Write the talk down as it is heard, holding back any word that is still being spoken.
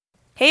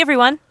Hey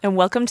everyone, and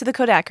welcome to the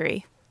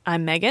Kodakery.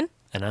 I'm Megan.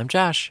 And I'm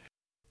Josh.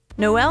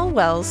 Noel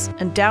Wells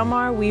and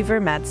Dagmar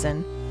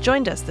Weaver-Madsen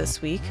joined us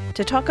this week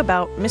to talk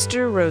about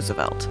Mr.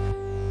 Roosevelt,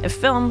 a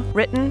film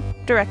written,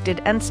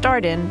 directed, and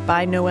starred in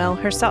by Noel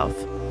herself.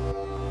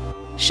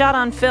 Shot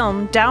on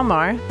film,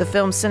 Dagmar, the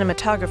film's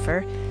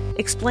cinematographer,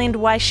 explained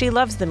why she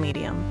loves the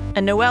medium,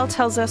 and Noel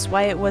tells us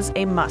why it was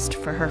a must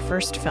for her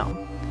first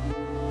film.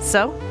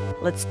 So,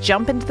 let's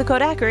jump into the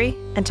Kodakery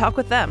and talk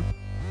with them.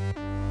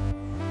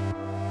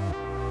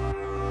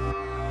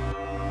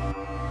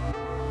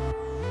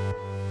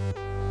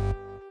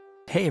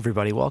 Hey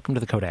everybody, welcome to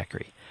the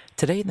Kodakery.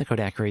 Today in the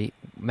Kodakery,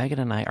 Megan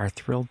and I are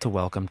thrilled to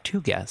welcome two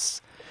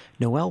guests.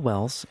 Noel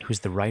Wells, who's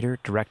the writer,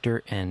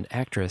 director, and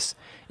actress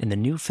in the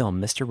new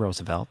film Mr.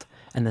 Roosevelt,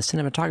 and the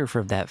cinematographer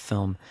of that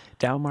film,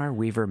 Dagmar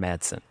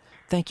Weaver-Madsen.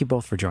 Thank you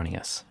both for joining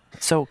us.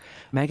 So,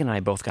 Megan and I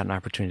both got an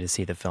opportunity to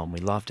see the film. We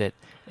loved it.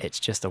 It's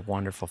just a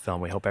wonderful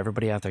film. We hope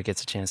everybody out there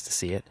gets a chance to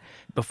see it.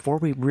 Before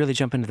we really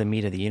jump into the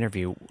meat of the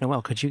interview,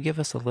 Noel, could you give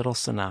us a little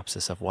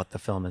synopsis of what the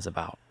film is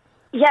about?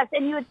 Yes,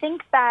 and you would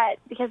think that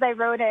because I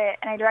wrote it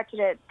and I directed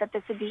it, that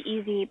this would be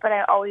easy, but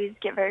I always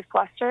get very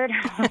flustered.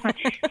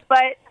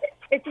 But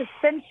it's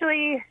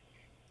essentially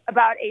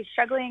about a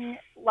struggling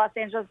Los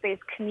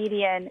Angeles-based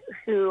comedian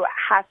who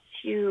has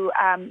to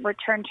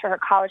return to her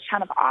college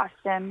town of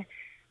Austin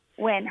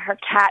when her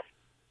cat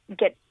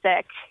gets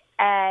sick,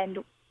 and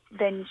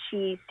then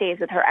she stays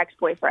with her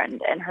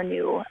ex-boyfriend and her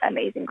new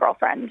amazing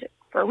girlfriend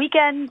for a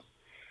weekend.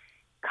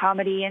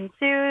 Comedy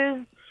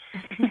ensues.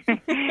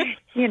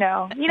 you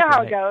know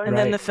how it goes. And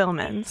then the film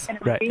ends.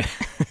 Right.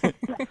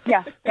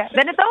 yeah.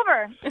 Then it's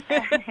over.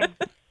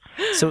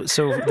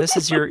 So this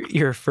is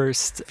your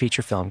first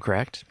feature film,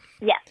 correct?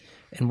 Yes.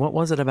 And what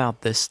was it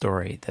about this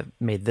story that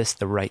made this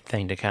the right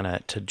thing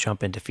to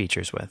jump into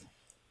features with?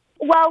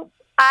 Well,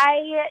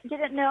 I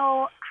didn't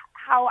know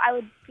how I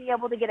would be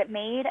able to get it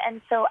made,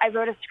 and so I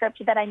wrote a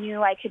script that I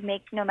knew I could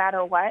make no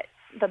matter what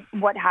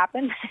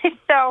happened.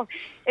 So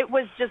it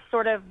was just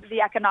sort of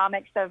the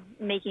economics of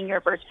making your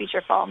first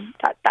feature film.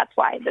 That's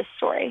why this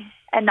story,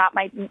 and not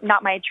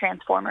my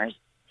Transformers.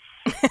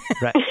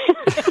 Right.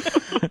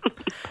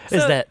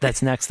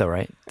 That's next though,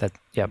 right?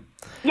 Yep.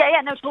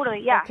 Yeah, no,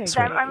 totally. Yeah. Okay,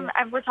 so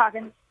we're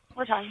talking.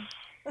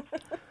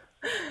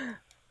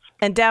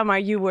 And Dagmar,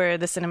 you were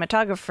the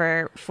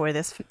cinematographer for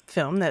this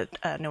film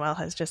that Noel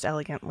has just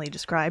elegantly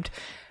described.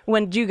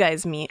 When did you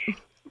guys meet?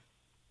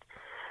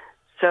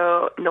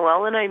 So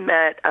Noel and I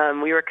met,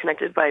 we were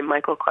connected by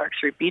Michael Clark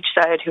through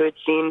Beachside, who had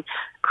seen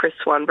Chris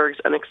Swanberg's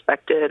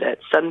Unexpected at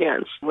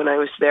Sundance when I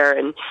was there,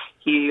 and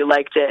he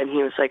liked it, and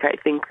he was like, I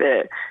think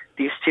that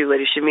these two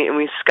ladies should meet, and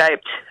we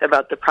Skyped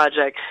about the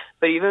project.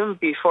 But even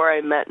before I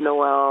met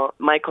Noel,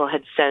 Michael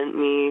had sent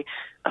me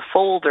a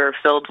folder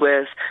filled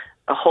with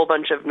a whole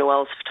bunch of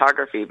Noel's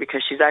photography,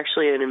 because she's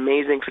actually an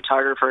amazing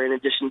photographer in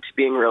addition to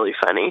being really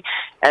funny.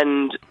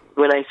 And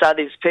when I saw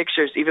these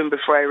pictures, even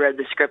before I read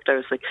the script, I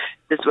was like,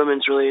 this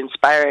woman's really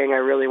inspiring. I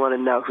really want to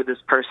know who this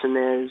person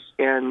is.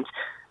 And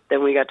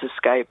then we got to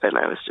Skype, and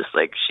I was just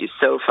like, she's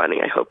so funny.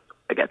 I hope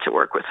I get to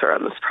work with her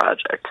on this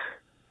project.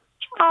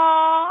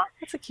 Aww.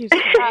 That's a cute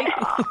story.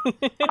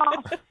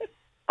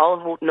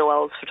 All of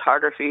Noel's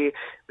photography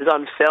was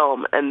on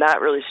film, and that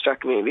really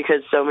struck me,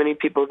 because so many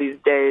people these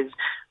days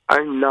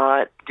are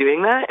not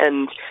doing that,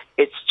 and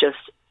it's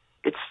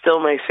still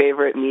my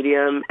favorite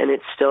medium, and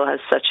it still has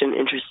such an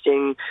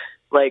interesting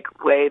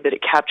way that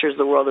it captures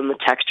the world and the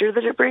texture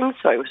that it brings.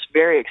 So I was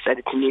very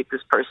excited to meet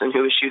this person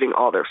who was shooting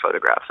all their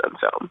photographs on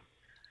film.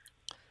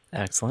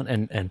 Excellent,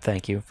 and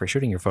thank you for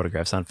shooting your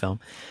photographs on film.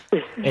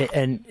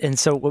 and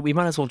so we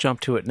might as well jump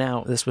to it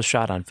now. This was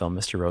shot on film,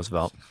 Mr.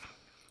 Roosevelt.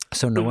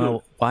 So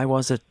Noel, why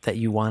was it that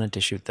you wanted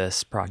to shoot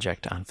this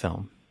project on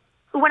film?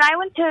 When I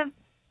went to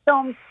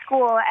film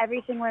school,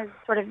 everything was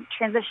sort of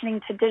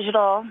transitioning to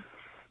digital,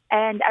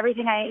 and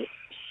everything I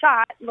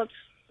shot looked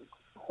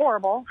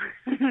horrible.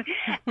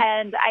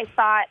 And I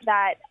thought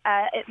that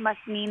it must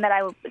mean that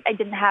I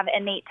didn't have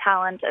innate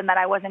talent and that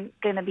I wasn't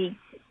going to be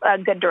a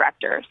good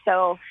director.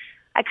 So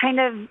I kind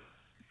of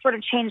sort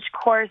of changed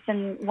course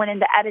and went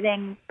into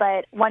editing.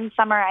 But one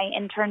summer I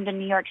interned in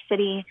New York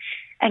City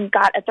and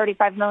got a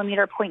 35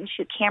 millimeter point and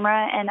shoot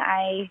camera, and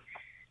I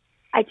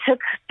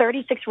took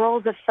 36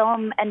 rolls of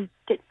film and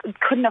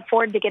couldn't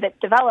afford to get it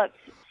developed.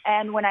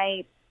 And when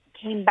I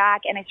came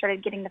back and I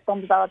started getting the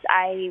film developed,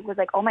 I was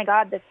like, oh my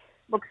God, this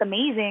looks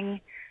amazing.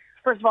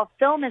 First of all,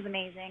 film is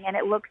amazing, and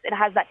it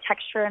has that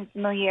texture and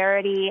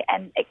familiarity,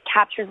 and it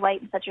captures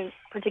light in such a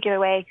particular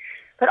way.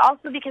 But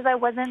also because I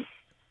wasn't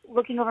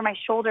looking over my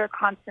shoulder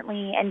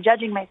constantly and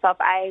judging myself,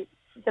 I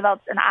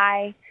developed an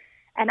eye.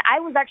 And I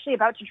was actually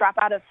about to drop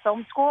out of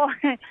film school,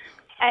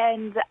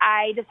 and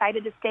I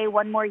decided to stay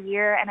one more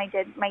year, and I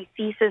did my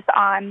thesis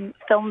on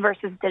film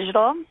versus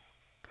digital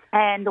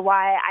and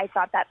why I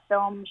thought that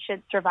film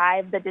should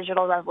survive the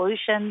digital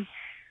revolution.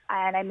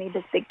 And I made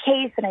this big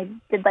case, and I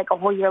did a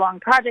whole year-long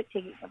project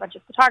taking a bunch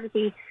of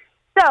photography.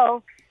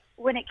 So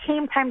when it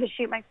came time to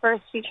shoot my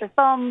first feature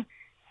film,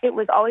 it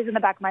was always in the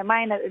back of my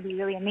mind that it would be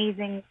really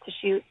amazing to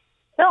shoot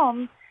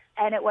film,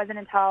 And it wasn't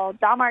until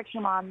Dagmar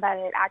came on that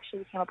it actually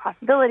became a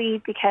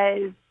possibility,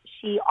 because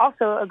she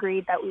also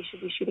agreed that we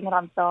should be shooting it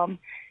on film.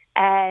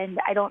 And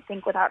I don't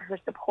think without her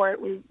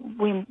support, we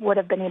would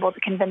have been able to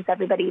convince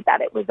everybody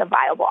that it was a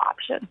viable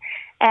option.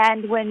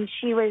 And when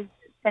she was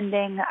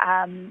sending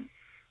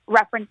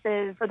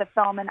references for the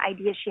film and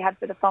ideas she had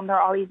for the film, there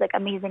were all these like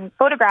amazing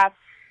photographs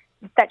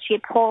that she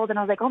had pulled, and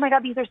I was like, oh my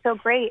God, these are so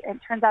great. And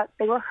it turns out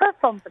they were her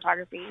film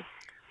photography.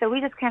 So we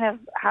just kind of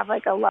have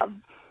like a love.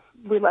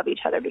 We love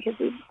each other because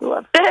we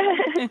love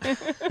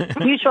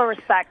mutual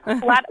respect. A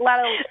lot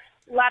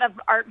of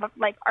art,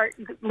 like art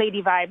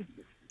lady vibes.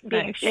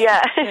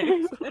 Yeah.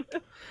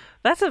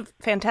 That's a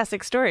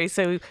fantastic story.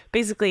 So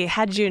basically,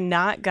 had you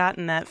not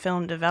gotten that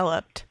film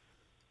developed,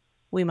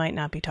 we might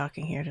not be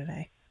talking here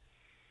today.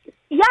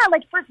 Yeah,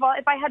 like first of all,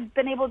 if I had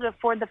been able to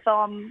afford the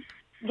film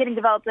getting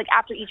developed like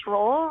after each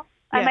role,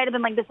 I might have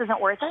been like, this isn't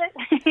worth it.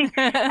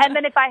 and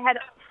then if I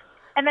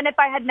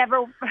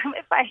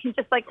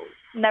just like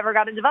never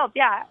got it developed,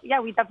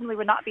 we definitely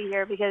would not be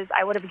here because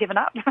I would have given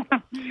up.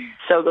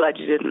 So glad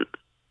you didn't.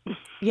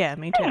 Yeah,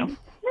 me too.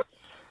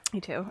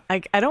 Me too. I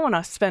don't want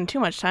to spend too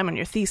much time on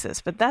your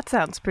thesis, but that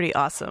sounds pretty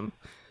awesome.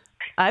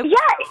 Yeah.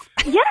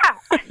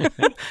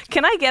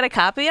 Can I get a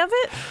copy of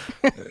it?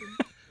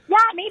 Yeah,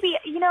 maybe.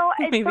 You know,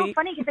 it's so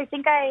funny because I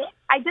think I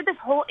did this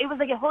it was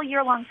like a whole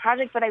year-long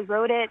project, but I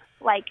wrote it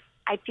like,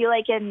 I feel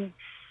like in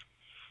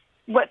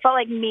what felt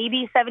like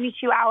maybe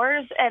 72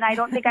 hours, and I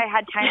don't think I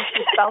had time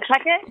to spell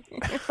check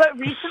it. But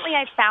recently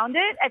I found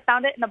it. I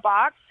found it in a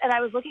box, and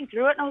I was looking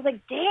through it, and I was like,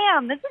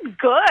 damn, this is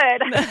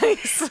good.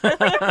 Nice.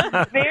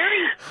 Like,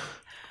 very,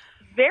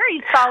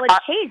 very solid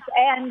case,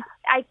 and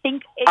I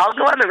think I'll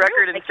go on the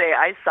record and say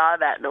I saw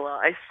that,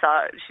 Noel.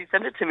 She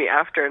sent it to me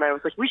after, and I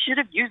was like, we should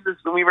have used this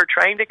when we were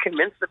trying to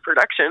convince the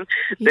production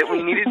that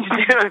we needed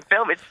to do a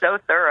film. It's so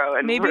thorough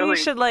and maybe really, we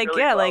should well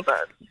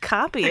done.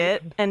 Copy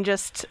it and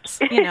just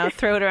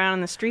throw it around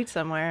in the street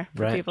somewhere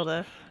for people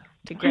to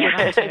grab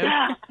onto.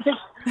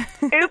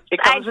 Oops,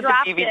 it comes with the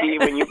DVD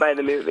when you buy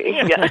the movie.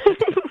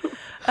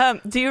 Yeah.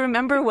 Do you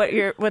remember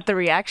what the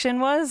reaction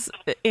was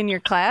in your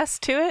class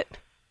to it?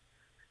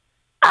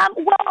 I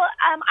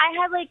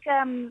had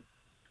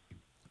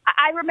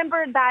I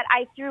remember that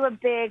I threw a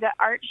big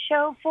art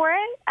show for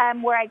it,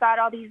 where I got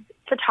all these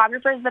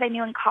photographers that I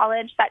knew in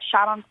college that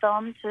shot on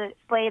film to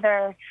display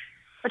their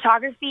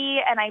photography,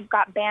 and I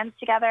got bands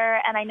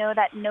together, and I know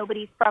that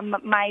nobody from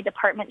my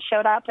department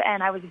showed up,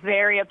 and I was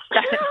very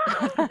upset.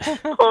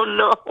 Oh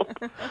no.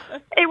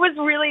 It was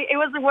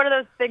one of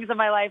those things in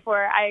my life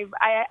where I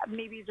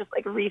maybe just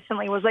like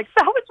recently was like,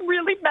 that was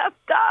really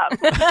messed up.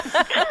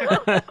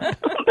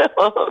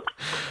 No.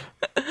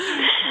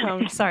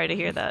 I'm sorry to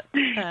hear that.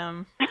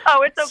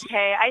 Oh, it's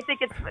okay. I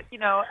think it's,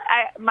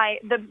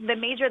 the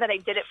major that I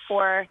did it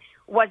for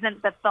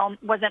wasn't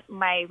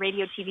my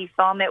radio TV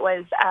film. It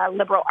was a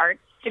liberal arts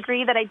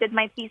degree that I did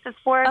my thesis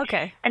for.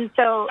 Okay. And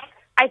so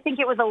I think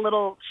it was a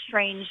little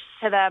strange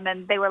to them,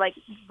 and they were like,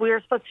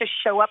 we're supposed to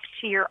show up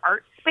to your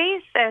art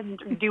space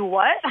and do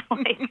what?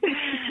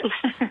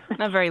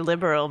 Not very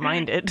liberal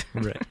minded.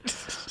 Right.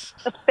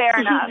 Fair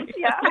enough.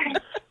 Yeah.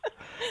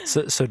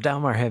 So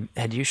Dagmar,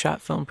 had you shot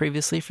film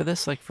previously for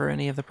this, like for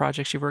any of the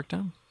projects you worked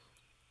on?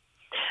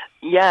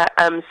 Yeah,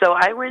 so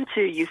I went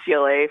to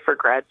UCLA for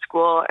grad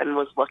school and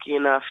was lucky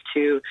enough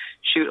to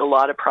shoot a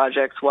lot of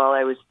projects while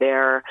I was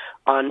there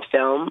on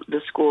film. The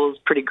school is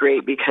pretty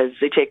great because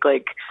they take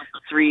like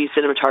 3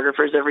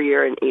 cinematographers every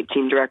year and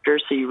 18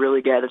 directors, so you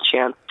really get a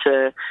chance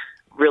to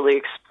really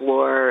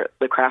explore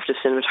the craft of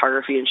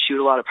cinematography and shoot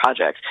a lot of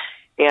projects.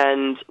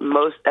 And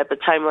at the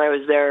time when I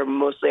was there,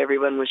 mostly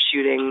everyone was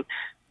shooting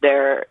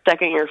their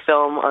second-year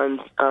film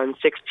on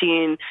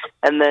 16,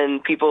 and then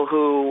people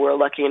who were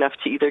lucky enough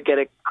to either get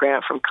a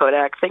grant from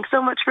Kodak, thanks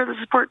so much for the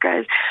support,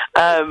 guys,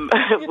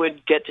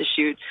 would get to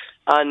shoot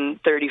on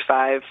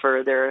 35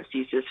 for their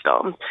thesis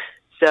films.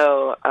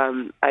 So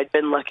I'd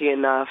been lucky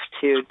enough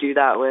to do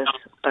that with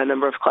a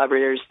number of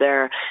collaborators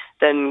there.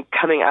 Then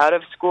coming out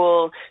of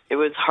school, it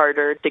was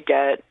harder to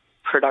get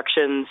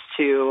productions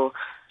to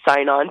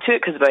sign on to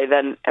it because by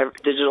then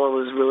digital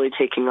was really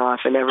taking off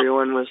and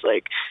everyone was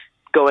like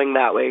going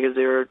that way because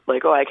they were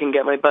like, oh, I can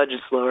get my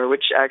budgets lower,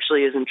 which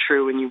actually isn't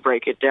true when you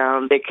break it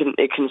down. It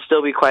can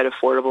still be quite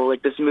affordable.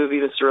 Like this movie,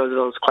 Mr.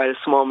 Roosevelt, is quite a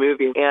small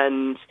movie.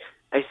 And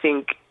I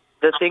think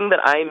the thing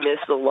that I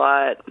missed a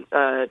lot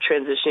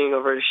transitioning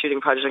over to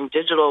shooting projects on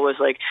digital was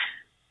like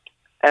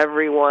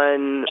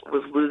everyone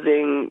was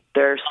losing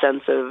their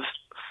sense of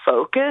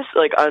focus.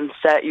 Like on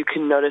set, you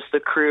can notice the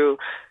crew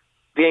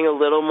being a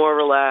little more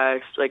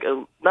relaxed, like I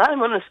don't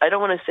want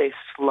to say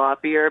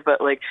sloppier,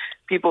 but like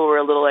people were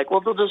a little like,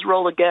 well, they'll just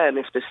roll again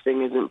if this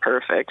thing isn't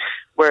perfect.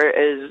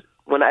 Whereas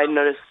when I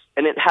noticed,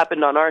 and it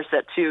happened on our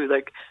set too,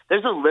 like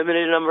there's a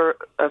limited number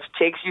of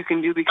takes you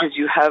can do because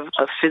you have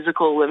a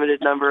physical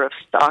limited number of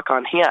stock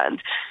on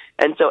hand.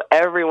 And so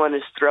everyone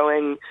is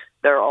throwing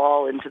their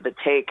all into the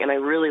take. And I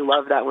really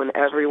love that when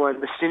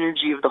the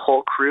synergy of the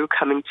whole crew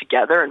coming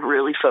together and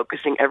really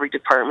focusing, every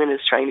department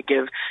is trying to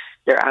give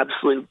their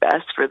absolute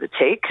best for the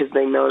take because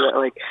they know that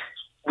like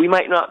we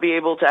might not be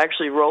able to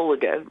actually roll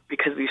again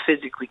because we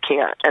physically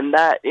can't. And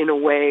that, in a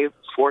way,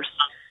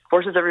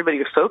 forces everybody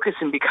to focus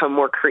and become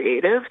more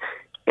creative.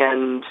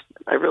 And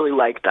I really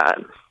like that.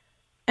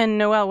 And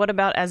Noel, what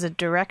about as a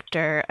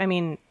director? I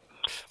mean,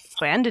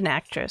 and an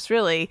actress,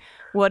 really.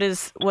 What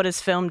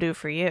does film do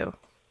for you?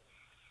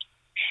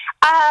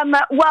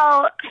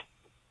 Well,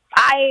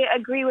 I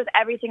agree with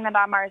everything that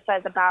Dagmar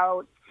says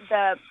about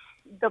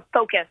the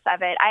focus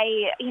of it.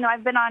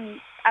 I've been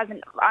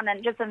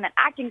just on the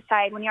acting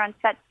side. When you're on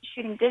set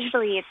shooting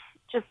digitally, it's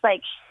just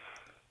like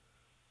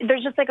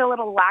there's just like a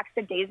little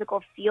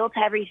lackadaisical feel to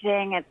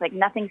everything. It's like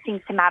nothing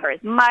seems to matter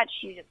as much.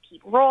 You just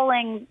keep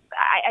rolling.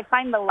 I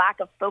find the lack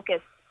of focus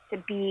to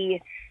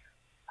be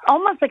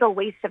almost like a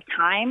waste of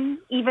time,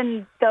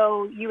 even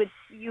though you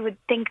would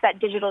think that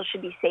digital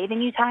should be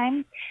saving you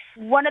time.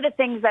 One of the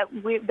things that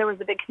there was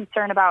a big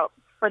concern about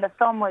for the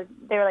film was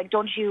they were like,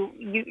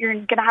 you're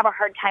going to have a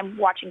hard time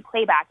watching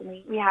playback.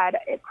 And we had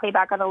it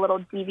playback on a little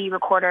DV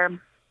recorder,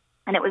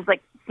 and it was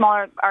like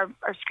smaller. Our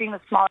screen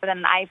was smaller than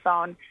an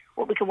iPhone,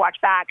 what we could watch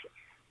back.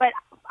 But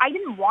I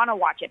didn't want to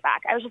watch it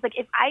back. I was just like,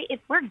 if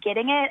we're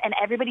getting it and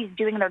everybody's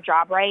doing their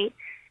job right,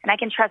 and I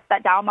can trust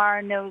that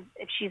Dagmar knows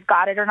if she's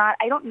got it or not,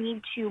 I don't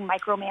need to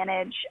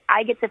micromanage.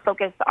 I get to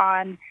focus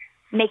on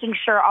making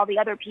sure all the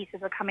other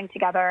pieces are coming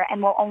together,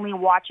 and we'll only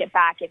watch it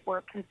back if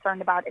we're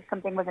concerned about if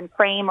something was in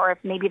frame or if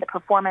maybe the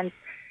performance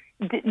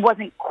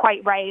wasn't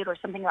quite right or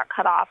something got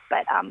cut off.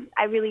 But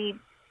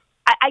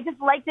I just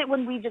liked it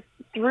when we just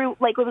threw,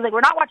 like, it was like,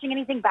 we're not watching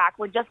anything back.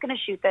 We're just going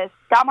to shoot this.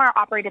 Dagmar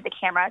operated the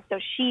camera, so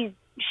she's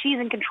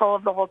in control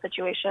of the whole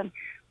situation.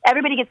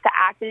 Everybody gets to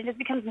act, and it just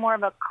becomes more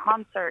of a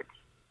concert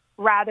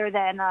rather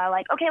than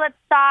like, okay, let's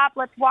stop,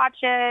 let's watch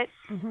it,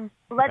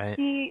 let's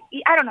see.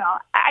 I don't know.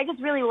 I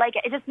just really like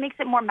it. It just makes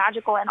it more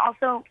magical, and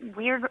also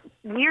weird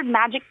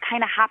magic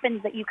kind of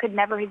happens that you could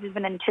never have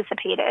even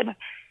anticipated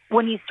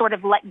when you sort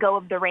of let go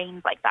of the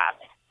reins like that.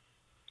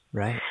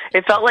 Right.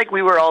 It felt like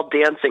we were all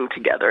dancing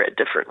together at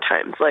different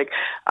times. Like,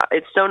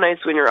 it's so nice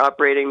when you're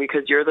operating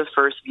because you're the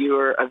first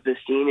viewer of the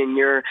scene and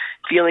you're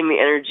feeling the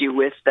energy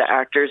with the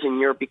actors and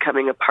you're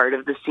becoming a part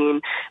of the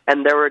scene.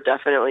 And there were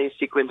definitely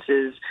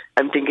sequences.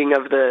 I'm thinking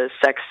of the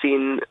sex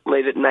scene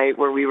late at night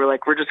where we were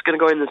like, we're just going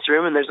to go in this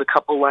room and there's a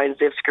couple lines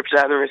they've scripted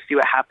out and we're going to see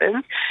what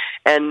happens.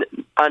 And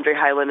Andre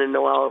Hyland and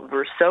Noel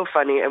were so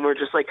funny, and we're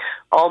just like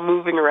all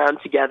moving around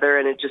together,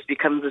 and it just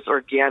becomes this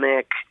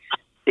organic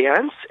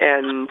dance,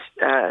 and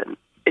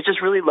it's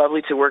just really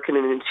lovely to work in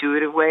an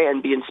intuitive way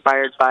and be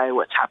inspired by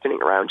what's happening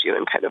around you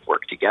and kind of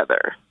work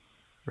together.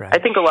 Right. I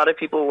think a lot of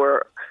people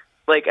were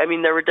like, I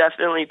mean, there were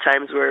definitely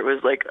times where it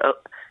was like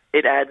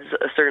it adds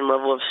a certain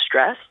level of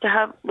stress to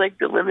have like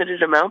the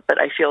limited amount,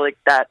 but I feel like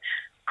that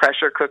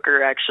pressure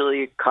cooker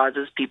actually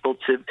causes people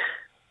to,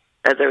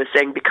 as I was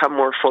saying, become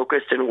more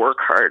focused and work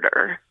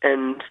harder.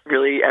 And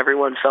really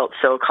everyone felt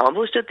so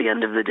accomplished at the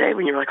end of the day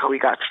when you're like, oh, we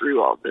got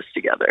through all this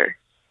together.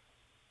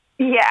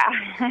 Yeah.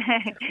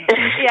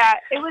 Yeah,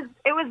 it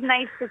was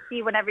nice to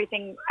see when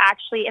everything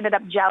actually ended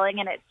up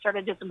gelling and it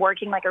started just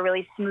working like a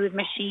really smooth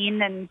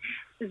machine, and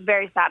it was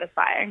very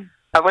satisfying.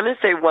 I want to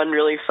say one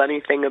really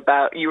funny thing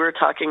about, you were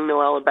talking,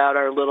 Noel, about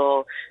our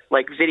little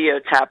like video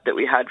tap that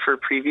we had for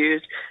previews.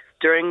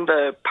 During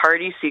the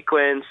party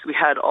sequence, we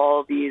had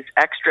all these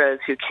extras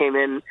who came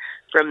in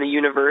from the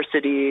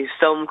university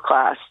film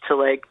class to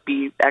like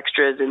be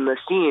extras in the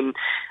scene.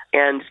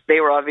 And they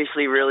were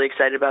obviously really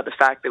excited about the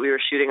fact that we were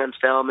shooting on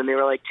film, and they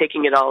were like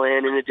taking it all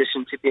in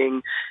addition to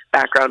being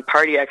background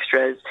party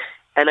extras.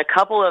 And a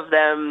couple of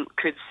them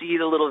could see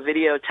the little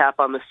video tap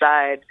on the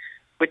side,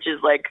 which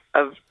is like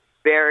a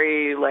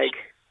very like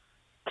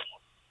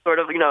sort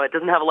of, it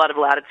doesn't have a lot of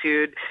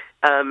latitude.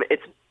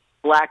 It's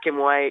black and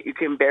white. You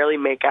can barely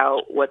make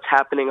out what's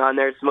happening on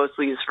there. It's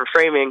mostly used for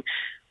framing,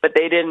 but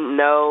they didn't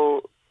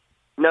know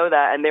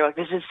that, and they were like,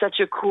 this is such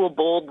a cool,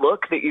 bold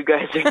look that you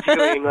guys are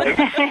doing. Like,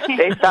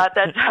 they thought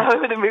that's how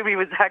the movie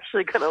was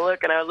actually going to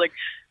look, and I was like,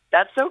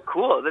 that's so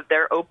cool that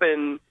they're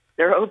open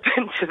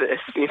to this,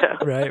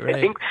 Right. I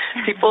think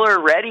people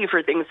are ready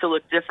for things to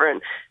look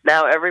different.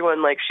 Now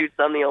everyone like shoots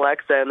on the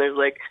Alexa, and there's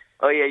like,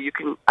 oh yeah,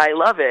 I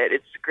love it.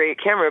 It's a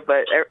great camera,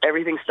 but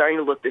everything's starting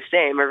to look the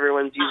same.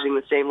 Everyone's using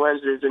the same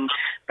lenses, and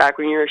back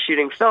when you were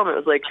shooting film, it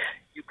was like,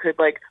 you could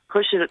like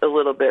push it a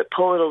little bit,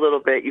 pull it a little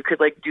bit. You could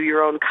like do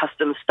your own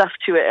custom stuff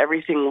to it.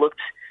 Everything looked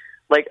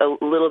like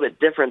a little bit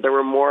different. There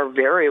were more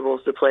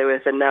variables to play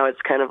with, and now it's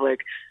kind of like,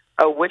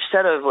 oh, which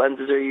set of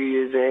lenses are you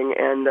using,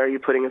 and are you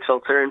putting a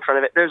filter in front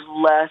of it? There's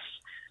less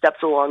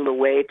steps along the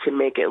way to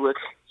make it look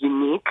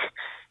unique,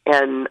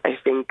 and I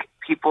think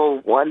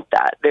people want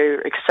that. They're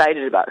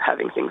excited about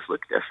having things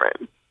look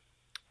different.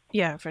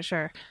 Yeah, for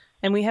sure.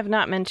 And we have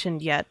not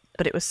mentioned yet,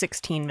 but it was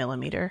 16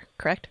 millimeter,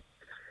 correct?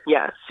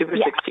 Yeah, Super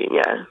 16,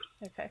 yeah.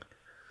 Okay.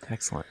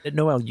 Excellent.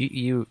 Noel,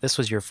 you this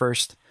was your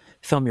first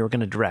film you were going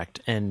to direct,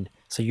 and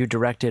so you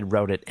directed,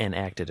 wrote it, and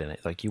acted in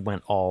it. Like, you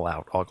went all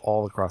out,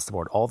 all across the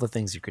board, all the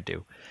things you could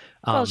do.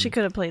 Well, she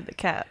could have played the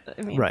cat.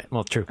 I mean, right.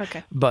 Well, true.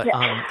 Okay. But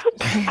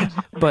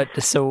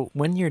but so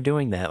when you're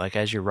doing that, like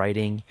as you're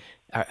writing,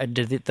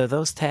 Do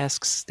those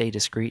tasks stay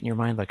discrete in your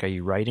mind? Like, are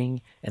you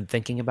writing and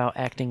thinking about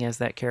acting as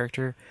that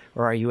character?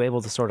 Or are you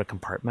able to sort of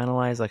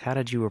compartmentalize? Like, how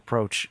did you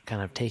approach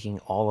kind of taking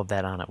all of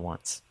that on at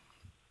once?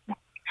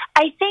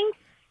 I think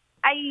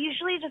I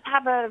usually just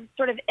have a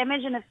sort of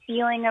image and a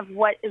feeling of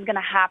what is going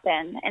to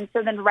happen. And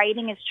so then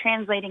writing is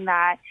translating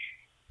that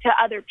to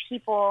other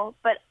people.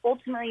 But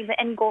ultimately, the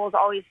end goal is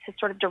always to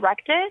sort of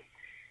direct it.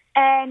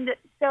 And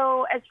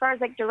so as far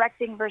as like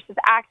directing versus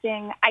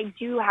acting, I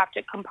do have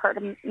to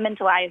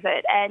compartmentalize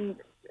it. And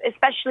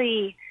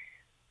especially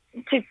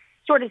to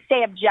sort of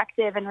stay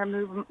objective and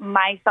remove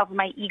myself and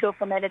my ego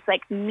from it. It's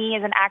like me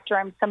as an actor,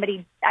 I'm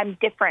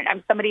different.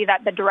 I'm somebody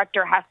that the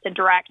director has to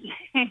direct.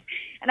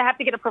 And I have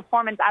to get a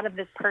performance out of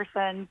this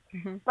person.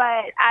 Mm-hmm.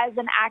 But as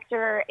an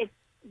actor, it's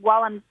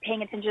while I'm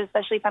paying attention,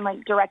 especially if I'm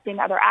like directing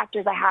other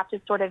actors, I have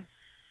to sort of,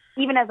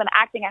 even as an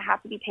acting, I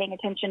have to be paying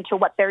attention to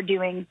what they're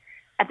doing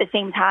at the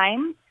same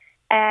time.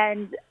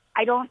 And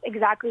I don't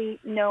exactly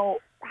know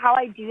how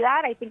I do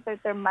that. I think that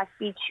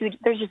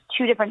there's just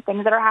two different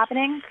things that are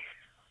happening.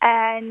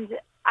 And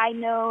I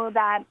know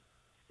that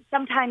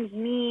sometimes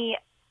me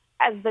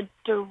as the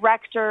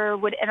director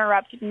would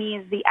interrupt me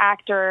as the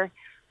actor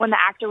when the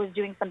actor was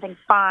doing something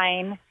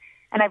fine.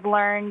 And I've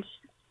learned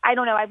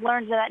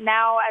that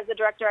now as a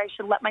director, I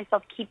should let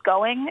myself keep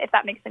going, if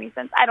that makes any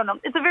sense. I don't know.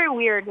 It's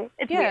weird. And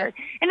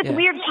it's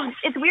weird.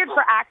 It's weird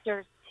for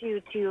actors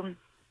to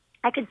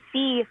I could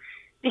see,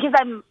 because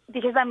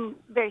I'm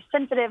very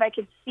sensitive, I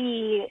could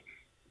see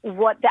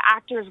what the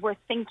actors were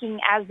thinking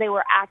as they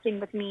were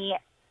acting with me.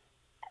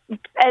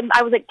 And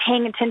I was like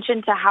paying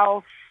attention to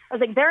how I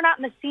was like, they're not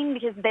in the scene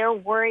because they're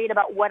worried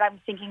about what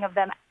I'm thinking of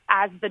them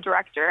as the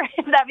director,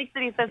 if that makes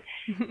any sense.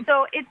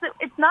 So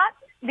it's not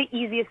the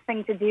easiest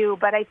thing to do,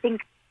 but I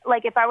think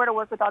like if I were to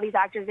work with all these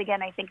actors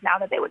again, I think now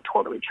that they would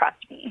totally trust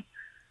me.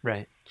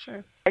 Right.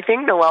 Sure. I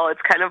think, Noel,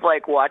 it's kind of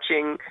like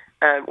watching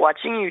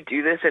you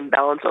do this and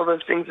balance all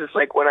those things is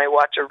like when I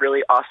watch a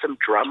really awesome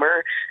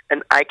drummer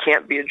and I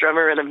can't be a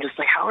drummer and I'm just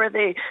like, how are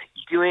they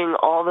doing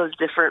all those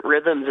different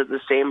rhythms at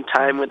the same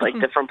time with like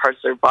different parts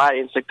of their body?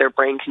 It's like their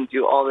brain can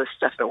do all this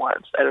stuff at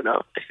once. I don't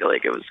know. I feel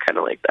like it was kind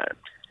of like that.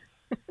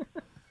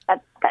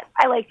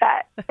 I like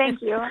that.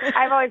 Thank you.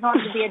 I've always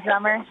wanted to be a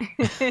drummer.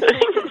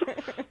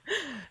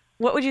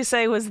 What would you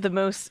say was the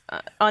most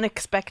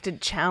unexpected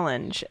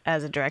challenge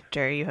as a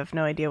director? You have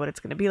no idea what it's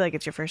going to be like.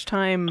 It's your first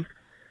time.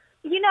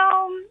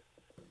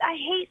 I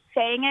hate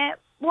saying it.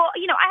 Well,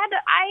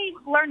 I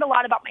learned a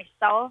lot about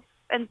myself.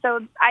 And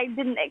so I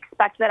didn't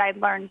expect that I'd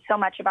learn so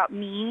much about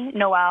me,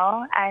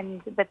 Noel,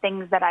 and the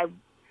things that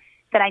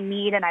I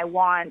need and I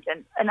want,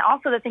 and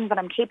also the things that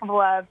I'm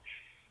capable of.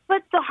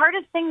 But the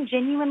hardest thing,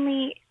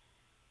 genuinely,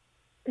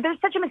 there's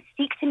such a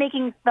mystique to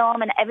making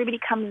film, and everybody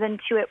comes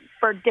into it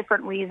for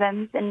different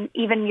reasons, and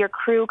even your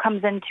crew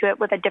comes into it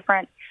with a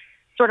different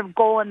sort of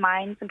goal in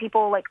mind. Some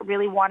people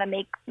really want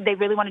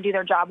to do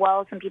their job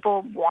well. Some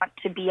people want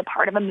to be a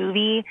part of a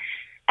movie.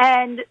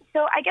 And so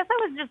I guess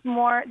I was just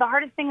the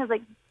hardest thing is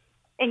like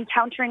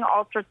encountering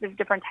all sorts of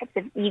different types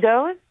of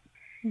egos.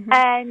 Mm-hmm.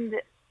 And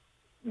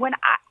when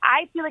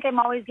I feel like I'm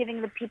always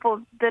giving the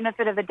people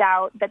benefit of the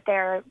doubt that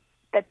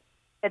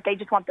that they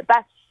just want the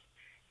best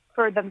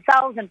for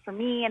themselves and for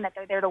me, and that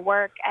they're there to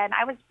work. And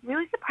I was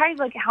really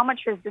surprised how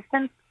much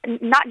resistance,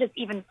 not just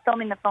even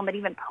filming the film, but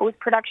even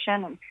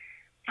post-production, and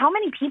how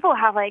many people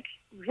have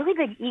really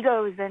big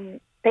egos,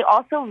 and they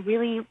also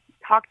really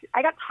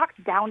I got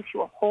talked down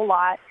to a whole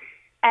lot.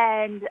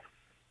 And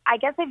I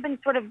guess I've been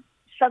sort of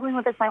struggling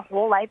with this my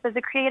whole life as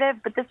a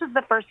creative, but this was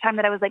the first time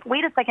that I was like,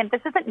 wait a second,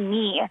 this isn't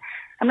me.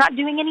 I'm not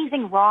doing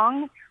anything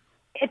wrong.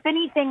 If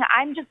anything,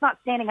 I'm just not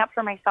standing up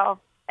for myself,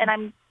 and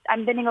I'm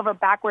bending over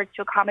backwards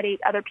to accommodate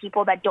other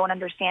people that don't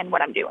understand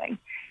what I'm doing.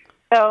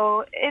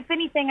 So if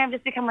anything, I've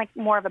just become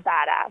more of a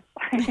badass.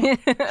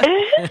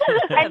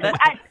 and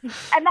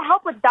the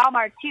help with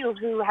Dagmar too,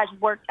 who has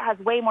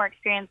way more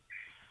experience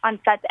on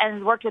sets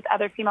and worked with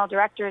other female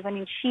directors. I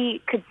mean,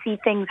 she could see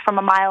things from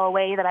a mile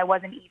away that I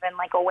wasn't even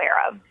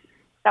aware of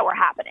that were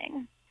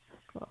happening.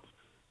 Cool.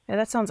 Yeah,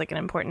 that sounds like an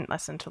important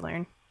lesson to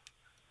learn.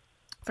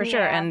 For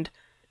sure. And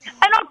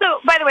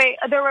also, by the way,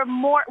 there were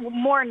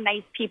more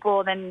nice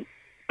people than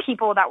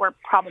people that were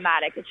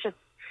problematic. It's just,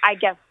 I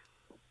guess,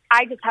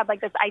 I just had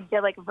this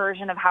idyllic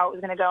version of how it was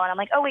going to go, and I'm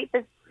like, oh wait,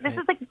 this is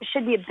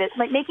should be a bit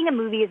making a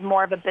movie is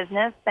more of a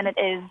business than it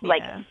is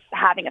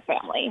having a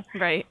family.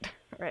 Right.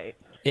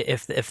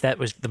 If that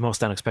was the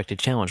most unexpected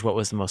challenge, what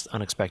was the most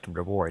unexpected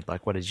reward?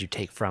 What did you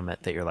take from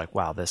it that you're like,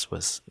 wow, this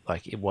was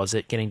was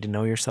it getting to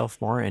know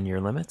yourself more and your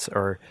limits,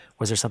 or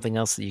was there something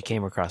else that you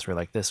came across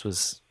where this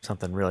was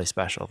something really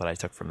special that I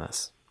took from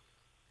this?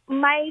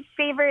 My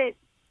favorite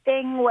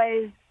thing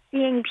was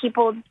seeing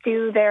people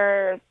do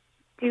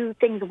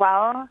things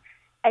well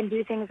and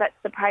do things that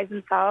surprise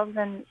themselves,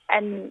 and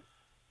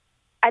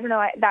I don't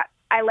know,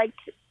 I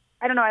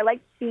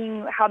liked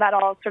seeing how that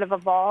all sort of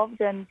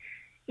evolved. And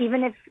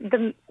even if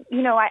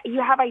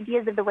you have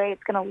ideas of the way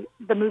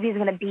the movie's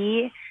gonna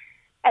be,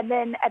 and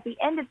then at the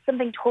end it's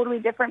something totally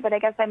different. But I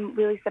guess I'm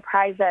really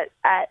surprised at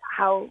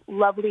how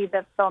lovely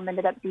the film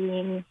ended up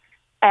being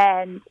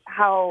and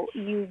how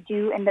you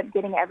do end up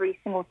getting every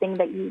single thing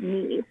that you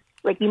need.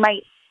 Like, you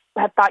might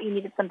have thought you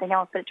needed something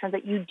else, but it turns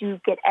out you do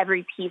get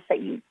every piece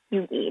that you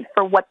need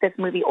for what this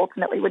movie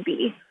ultimately would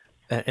be.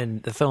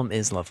 And the film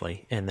is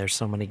lovely, and there's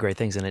so many great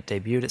things in it.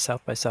 Debuted at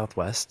South by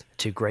Southwest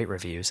to great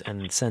reviews,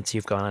 and since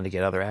you've gone on to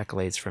get other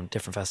accolades from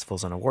different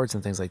festivals and awards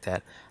and things like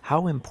that,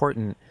 how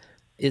important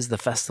is the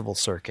festival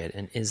circuit,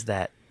 and is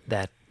that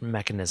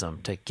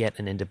mechanism to get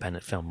an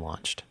independent film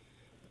launched?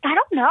 I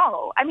don't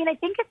know. I mean, I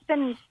think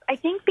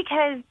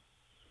because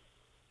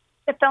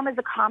the film is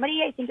a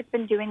comedy, I think it's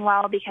been doing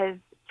well because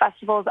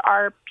festivals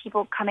are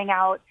people coming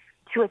out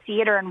to a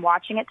theater and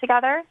watching it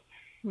together.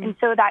 Mm. And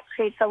so that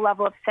creates a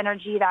level of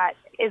synergy that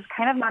is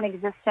kind of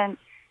non-existent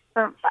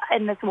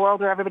in this world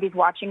where everybody's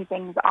watching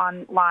things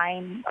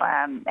online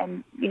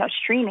and,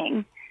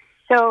 streaming.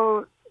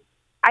 So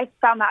I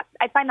find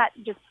that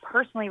just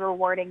personally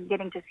rewarding,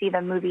 getting to see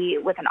the movie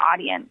with an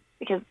audience,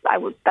 because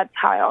that's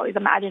how I always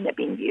imagined it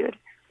being viewed.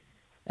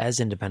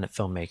 As independent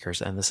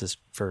filmmakers, and this is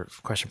for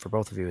a question for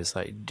both of you, is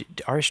like,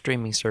 are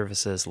streaming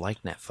services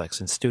like Netflix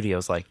and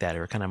studios like that,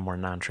 or kind of more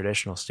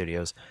non-traditional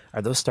studios,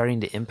 are those starting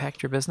to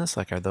impact your business?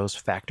 Like, are those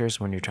factors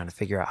when you're trying to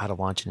figure out how to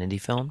launch an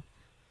indie film?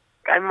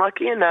 I'm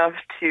lucky enough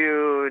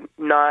to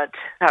not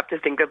have to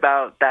think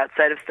about that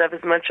side of stuff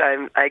as much.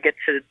 I get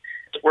to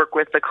work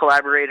with the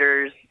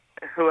collaborators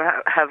who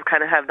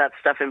have that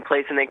stuff in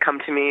place, and they come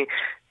to me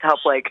to help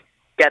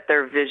get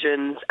their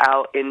visions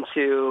out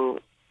into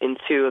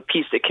a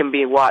piece that can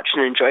be watched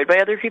and enjoyed by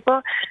other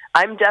people.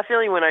 I'm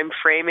definitely, when I'm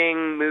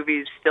framing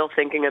movies, still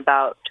thinking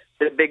about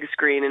the big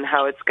screen and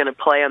how it's going to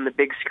play on the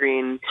big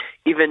screen,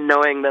 even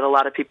knowing that a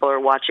lot of people are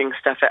watching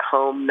stuff at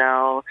home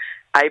now.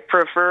 I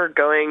prefer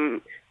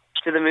going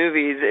to the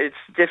movies. It's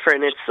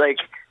different. It's like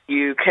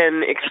you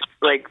can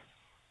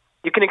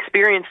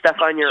experience stuff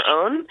on your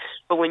own,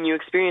 but when you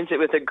experience it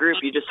with a group,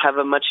 you just have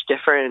a much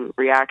different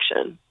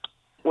reaction.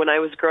 When I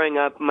was growing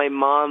up, my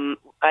mom,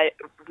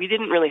 we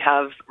didn't really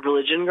have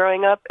religion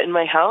growing up in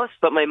my house,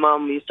 but my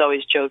mom used to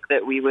always joke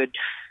that we would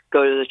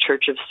go to the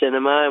Church of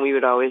Cinema, and we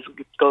would always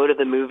go to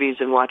the movies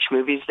and watch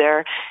movies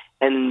there.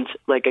 And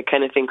I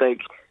kind of think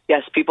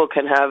yes, people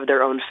can have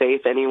their own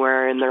faith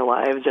anywhere in their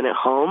lives and at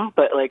home,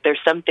 but there's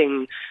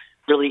something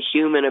really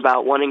human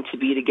about wanting to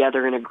be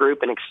together in a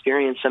group and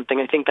experience something.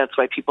 I think that's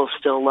why people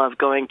still love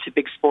going to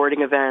big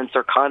sporting events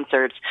or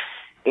concerts.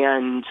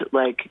 And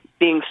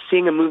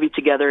seeing a movie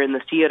together in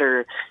the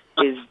theater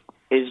is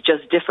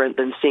just different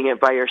than seeing it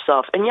by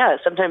yourself. And yeah,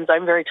 sometimes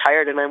I'm very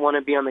tired and I want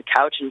to be on the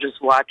couch and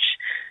just watch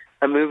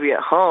a movie at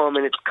home,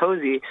 and it's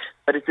cozy,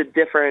 but it's a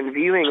different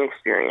viewing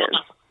experience.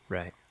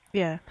 Right.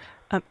 Yeah.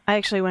 I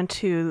actually went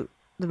to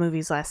the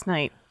movies last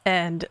night,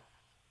 and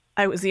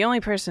I was the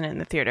only person in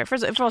the theater.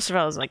 First of all, it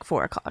was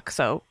 4:00,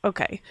 so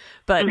okay.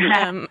 But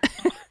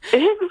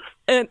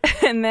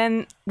and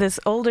then this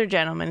older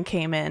gentleman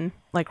came in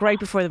right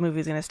before the movie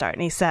was going to start,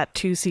 and he sat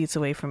 2 seats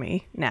away from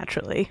me,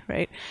 naturally,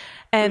 right?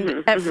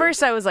 And at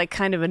first I was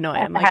kind of annoyed.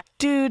 I'm like,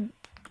 dude,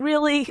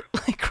 really?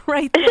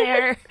 Right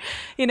there,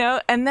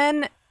 And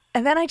then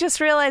I just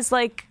realized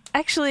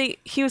actually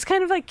he was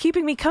kind of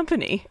keeping me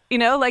company,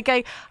 I liked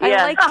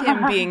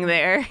him being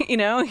there,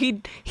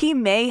 he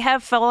may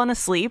have fallen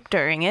asleep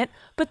during it,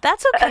 but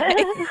that's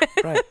okay.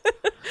 Right.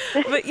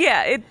 But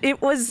yeah,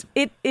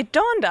 it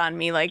dawned on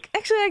me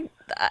actually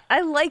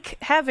I like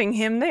having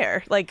him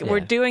there. We're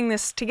doing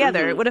this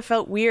together. It would have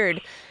felt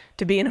weird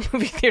to be in a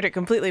movie theater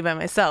completely by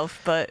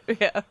myself, but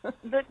yeah.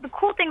 The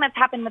cool thing that's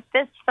happened with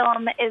this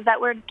film is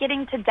that we're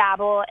getting to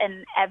dabble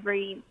in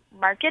every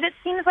market, it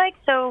seems like.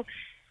 So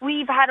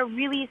we've had a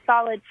really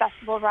solid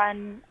festival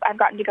run. I've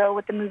gotten to go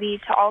with the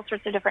movie to all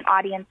sorts of different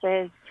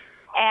audiences,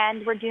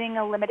 and we're doing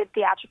a limited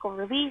theatrical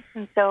release.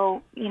 And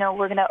so,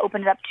 we're going to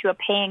open it up to a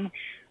paying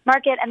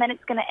market, and then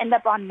it's going to end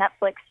up on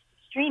Netflix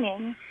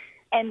streaming,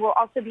 and will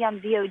also be on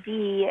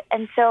VOD.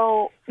 And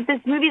so this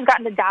movie's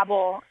gotten to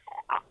dabble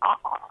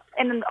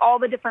in all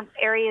the different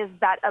areas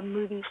that a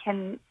movie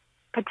can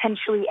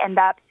potentially end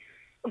up.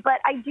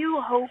 But I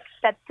do hope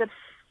that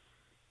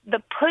the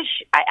push,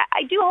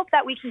 I do hope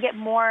that we can get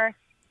more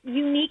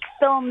unique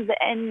films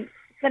in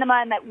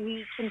cinema, and that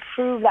we can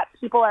prove that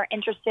people are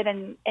interested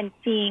in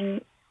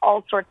seeing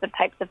all sorts of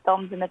types of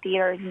films in the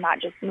theaters and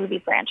not just movie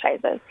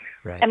franchises.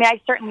 Right. I mean,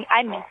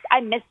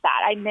 I miss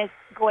that. I miss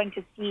going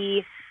to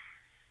see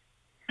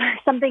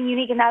something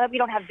unique. And now that we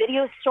don't have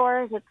video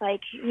stores, it's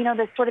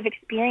this sort of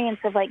experience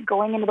of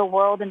going into the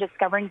world and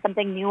discovering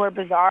something new or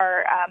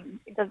bizarre.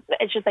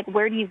 It's just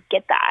where do you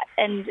get that?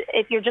 And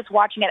if you're just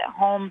watching it at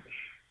home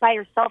by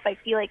yourself, I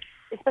feel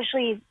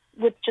especially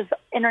with just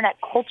internet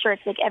culture,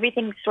 it's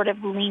everything sort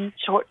of leans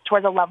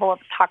towards a level of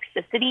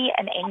toxicity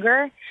and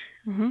anger.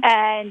 Mm-hmm.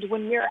 And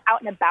when you're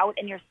out and about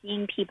and you're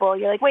seeing people,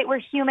 you're wait, we're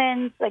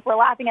humans. We're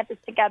laughing at this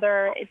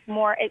together. It's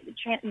more,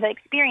 the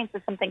experience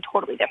is something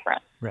totally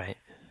different. Right.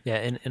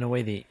 Yeah. In a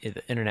way, the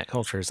internet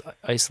culture is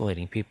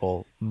isolating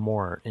people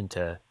more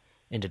into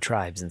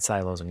tribes and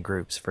silos and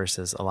groups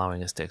versus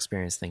allowing us to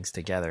experience things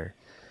together.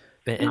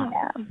 And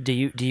do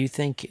you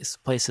think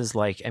places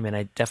like,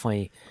 I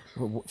definitely,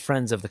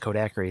 friends of the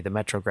Kodakery, the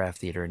Metrograph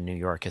Theater in New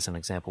York as an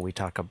example, we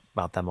talk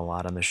about them a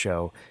lot on the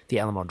show, the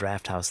Alamo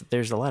Drafthouse,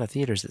 there's a lot of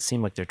theaters that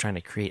seem like they're trying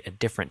to create a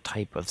different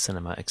type of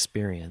cinema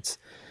experience.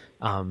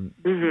 Do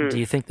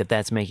you think that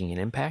that's making an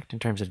impact in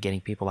terms of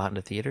getting people out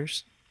into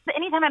theaters?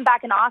 Anytime I'm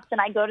back in Austin,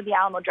 I go to the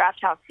Alamo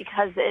Drafthouse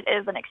because it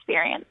is an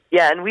experience.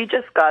 Yeah, and we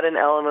just got an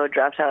Alamo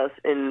Drafthouse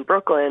in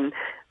Brooklyn,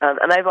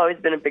 and I've always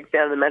been a big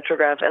fan of the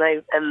Metrograph,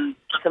 and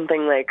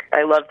something like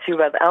I love too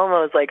about the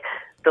Alamo is like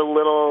the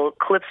little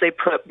clips they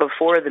put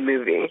before the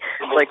movie.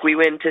 Like we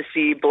went to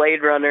see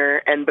Blade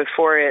Runner, and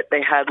before it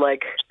they had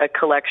like a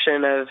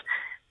collection of,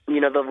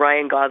 the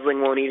Ryan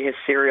Gosling won't eat his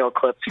cereal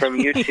clips from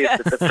YouTube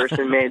that the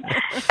person made.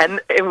 And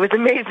it was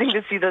amazing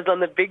to see those on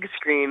the big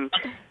screen.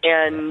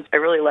 And I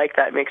really like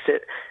that. It makes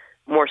it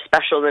more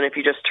special than if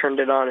you just turned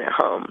it on at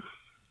home.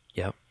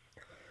 Yep.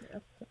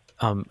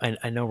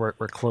 I know we're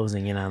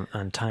closing in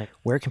on time.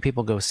 Where can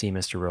people go see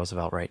Mr.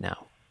 Roosevelt right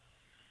now?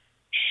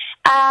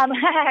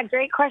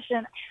 Great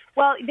question.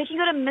 Well, they can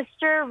go to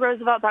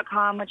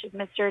mrroosevelt.com, which is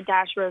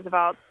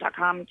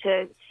mr-roosevelt.com,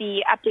 to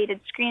see updated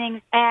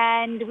screenings.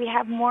 And we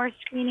have more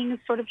screenings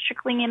sort of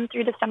trickling in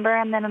through December,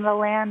 and then it'll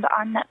land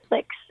on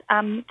Netflix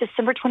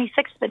December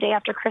 26th, the day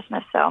after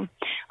Christmas. So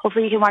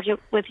hopefully you can watch it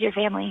with your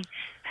family.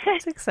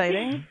 That's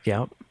exciting.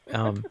 Yeah.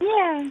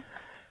 Yeah.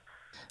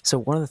 So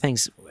one of the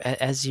things,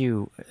 as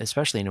you,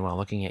 especially Noel,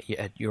 looking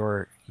at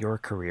your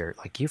career,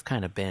 like you've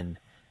been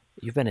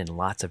in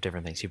lots of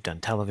different things. You've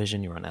done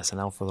television, you were on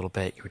SNL for a little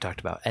bit, you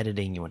talked about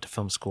editing, you went to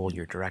film school,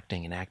 you're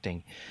directing and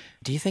acting.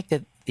 Do you think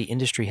that the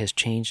industry has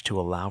changed to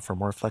allow for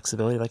more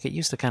flexibility? Like it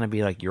used to kind of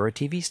be like you're a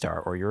TV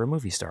star or you're a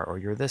movie star or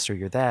you're this or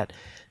you're that.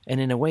 And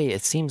in a way,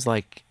 it seems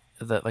like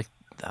the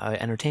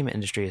entertainment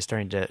industry is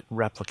starting to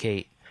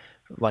replicate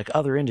like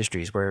other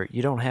industries where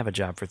you don't have a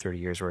job for 30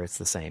 years where it's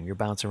the same. You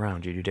bounce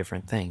around, you do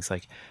different things.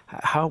 Like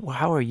how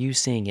are you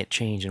seeing it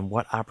change, and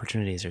what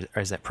opportunities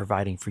is that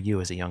providing for you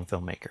as a young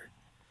filmmaker?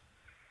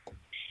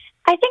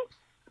 I think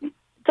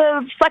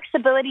the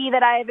flexibility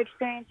that I've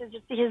experienced is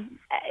just because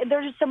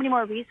there's just so many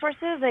more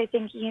resources. I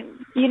think you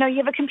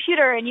have a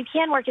computer and you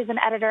can work as an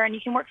editor and you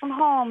can work from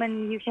home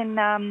and you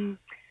can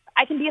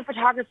I can be a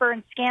photographer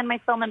and scan my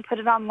film and put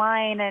it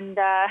online, and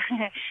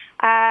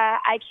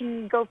I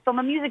can go film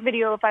a music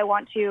video if I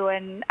want to.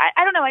 And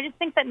I don't know. I just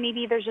think that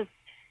maybe there's just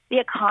the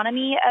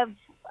economy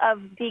of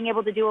being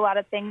able to do a lot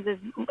of things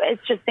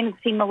it's just things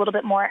seem a little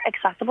bit more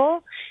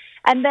accessible.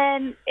 And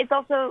then it's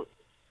also,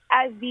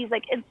 as these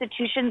like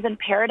institutions and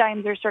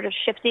paradigms are sort of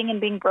shifting and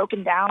being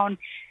broken down,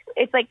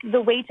 it's like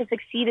the way to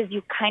succeed is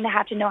you kind of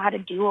have to know how to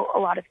do a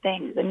lot of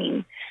things. I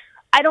mean,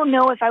 I don't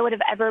know if I would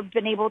have ever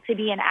been able to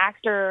be an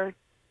actor,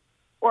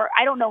 or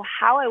I don't know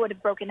how I would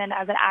have broken in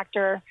as an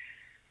actor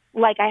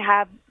like I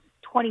have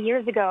 20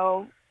 years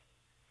ago.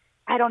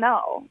 I don't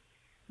know.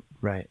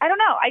 Right. I don't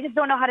know. I just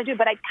don't know how to do it,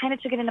 but I kind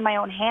of took it into my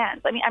own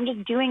hands. I mean, I'm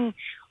just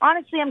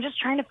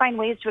trying to find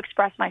ways to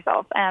express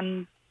myself.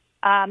 And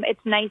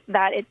it's nice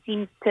that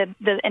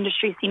the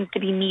industry seems to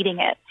be needing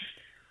it.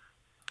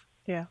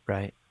 Yeah.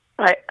 Right.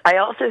 I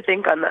also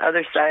think on the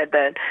other side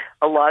that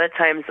a lot of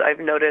times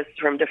I've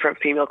noticed from different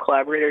female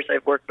collaborators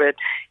I've worked with,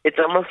 it's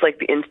almost like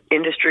the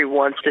industry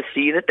wants to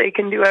see that they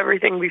can do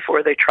everything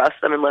before they trust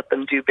them and let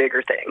them do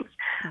bigger things.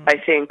 Mm-hmm. I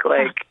think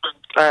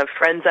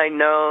friends I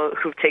know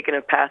who've taken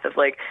a path of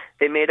like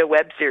they made a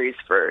web series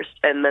first,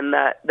 and then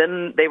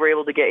they were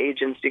able to get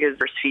agents because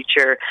there's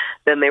feature.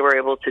 Then they were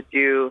able to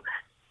do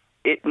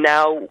it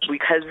now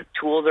because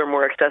tools are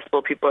more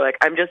accessible. People are like,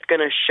 I'm just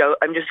going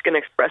to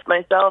express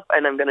myself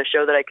and I'm going to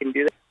show that I can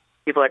do that.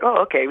 People are like,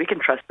 oh, okay, we can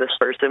trust this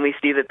person. We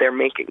see that they're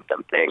making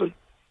something.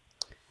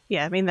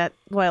 Yeah, I mean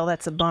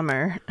that's a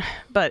bummer,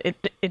 but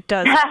it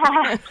does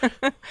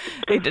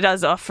it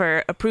does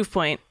offer a proof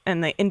point,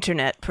 and the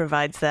internet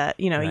provides that.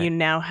 Right. You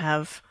now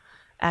have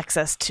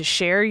access to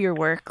share your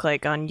work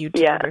like on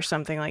YouTube or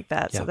something like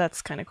that. Yeah. So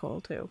that's kind of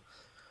cool too.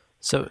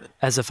 So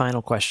as a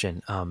final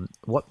question,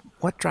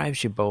 what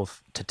drives you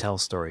both to tell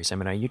stories? I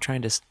mean, are you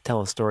trying to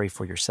tell a story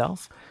for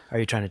yourself? Are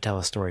you trying to tell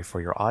a story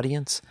for your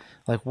audience?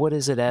 Like, what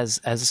is it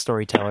as a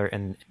storyteller,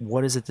 and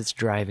what is it that's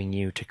driving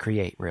you to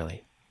create,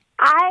 really?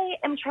 I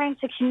am trying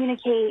to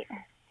communicate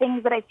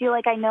things that I feel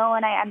like I know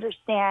and I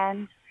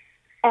understand.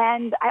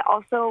 And I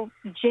also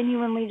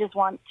genuinely just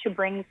want to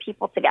bring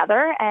people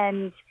together,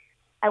 and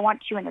I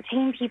want to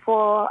entertain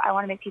people. I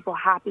want to make people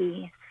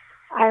happy.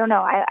 I don't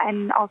know.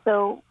 I'm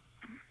also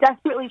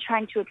desperately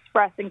trying to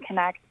express and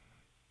connect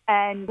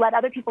and let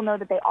other people know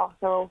that they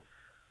also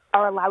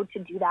are allowed to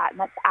do that. And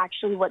that's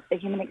actually what the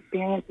human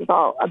experience is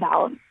all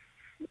about.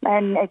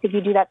 And I think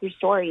you do that through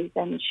stories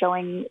and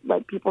showing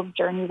like people's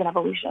journeys and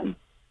evolution.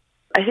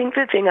 I think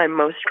the thing I'm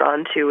most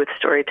drawn to with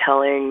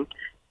storytelling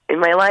in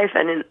my life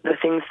and in the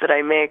things that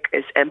I make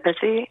is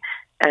empathy,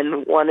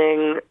 and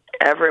wanting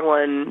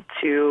everyone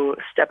to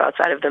step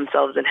outside of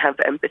themselves and have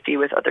empathy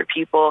with other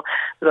people,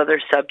 with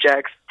other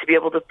subjects, to be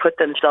able to put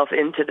themselves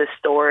into the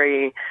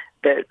story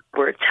that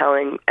we're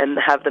telling and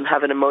have them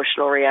have an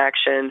emotional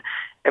reaction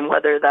And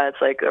whether that's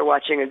like they're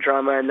watching a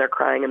drama and they're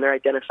crying and they're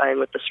identifying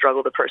with the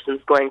struggle the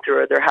person's going through,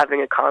 or they're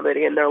having a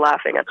comedy and they're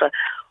laughing at the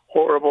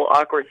horrible,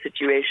 awkward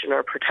situation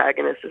our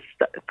protagonist has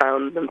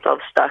found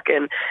themselves stuck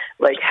in,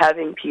 like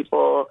having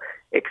people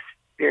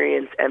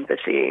experience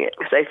empathy.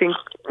 Because I think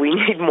we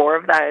need more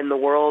of that in the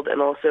world, and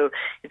also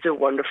it's a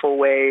wonderful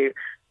way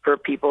for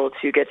people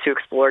to get to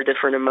explore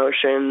different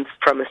emotions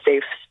from a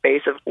safe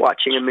space of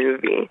watching a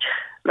movie.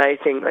 And I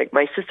think, like,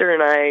 my sister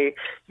and I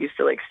used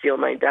to, like, steal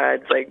my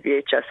dad's, like,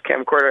 VHS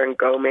camcorder and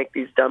go make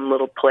these dumb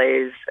little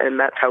plays, and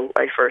that's how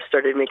I first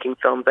started making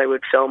films. I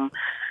would film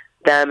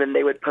them, and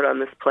they would put on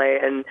this play,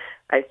 and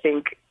I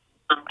think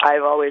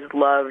I've always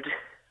loved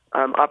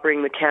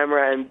operating the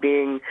camera and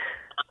being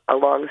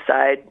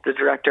alongside the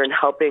director and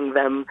helping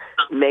them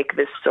make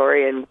this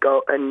story and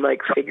go and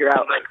like figure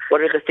out like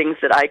what are the things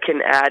that I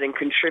can add and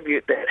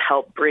contribute that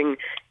help bring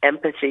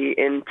empathy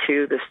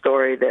into the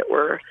story that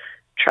we're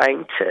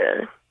trying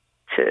to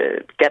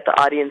get the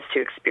audience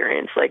to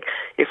experience. Like,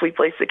 if we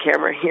place the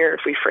camera here,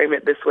 if we frame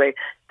it this way,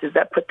 does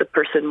that put the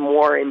person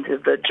more into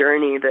the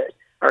journey that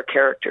our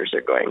characters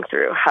are going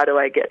through? How do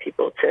I get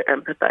people to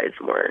empathize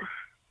more?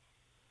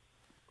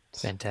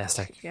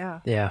 Fantastic.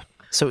 Yeah.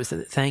 So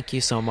thank you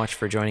so much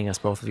for joining us,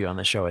 both of you, on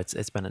the show.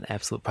 It's been an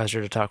absolute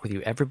pleasure to talk with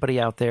you. Everybody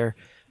out there,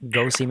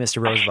 go see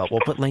Mr. Roosevelt. We'll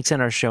put links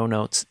in our show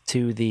notes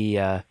to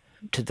the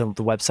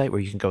website where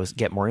you can go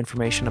get more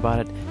information about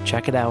it.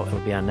 Check it out. It'll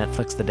be on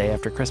Netflix the day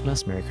after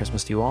Christmas. Merry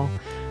Christmas to you all.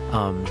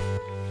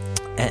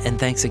 And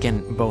thanks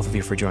again, both of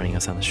you, for joining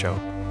us on the show.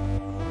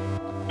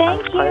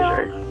 Thank you.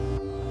 Pleasure.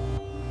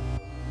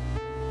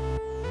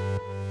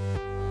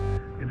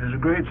 It is a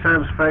great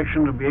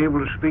satisfaction to be able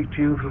to speak to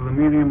you through the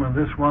medium of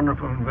this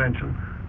wonderful invention.